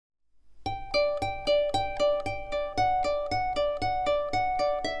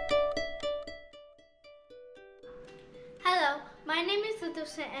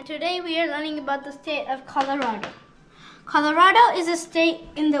Lithursan, and today we are learning about the state of Colorado. Colorado is a state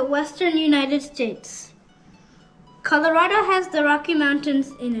in the western United States. Colorado has the Rocky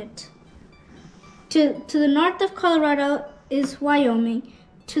Mountains in it. To the north of Colorado is Wyoming.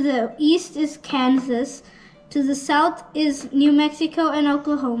 To the east is Kansas. To the south is New Mexico and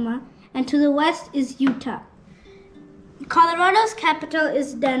Oklahoma. And to the west is Utah. Colorado's capital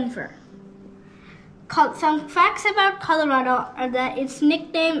is Denver. Some facts about Colorado are that its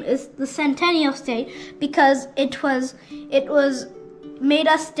nickname is the Centennial State because it was made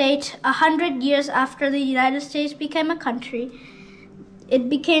a state 100 years after the United States became a country. It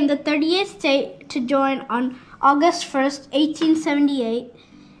became the 38th state to join on August 1st, 1878.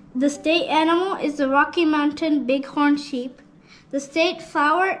 The state animal is the Rocky Mountain bighorn sheep. The state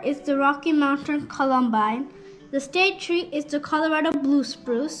flower is the Rocky Mountain columbine. The state tree is the Colorado blue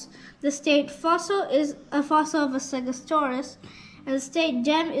spruce. The state fossil is a fossil of a Stegosaurus. And the state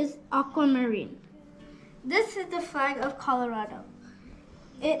gem is aquamarine. This is the flag of Colorado.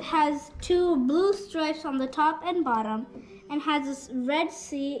 It has two blue stripes on the top and bottom and has a red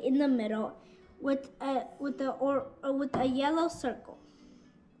C in the middle with a yellow circle.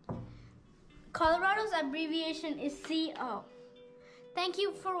 Colorado's abbreviation is CO. Thank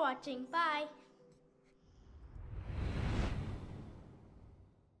you for watching. Bye.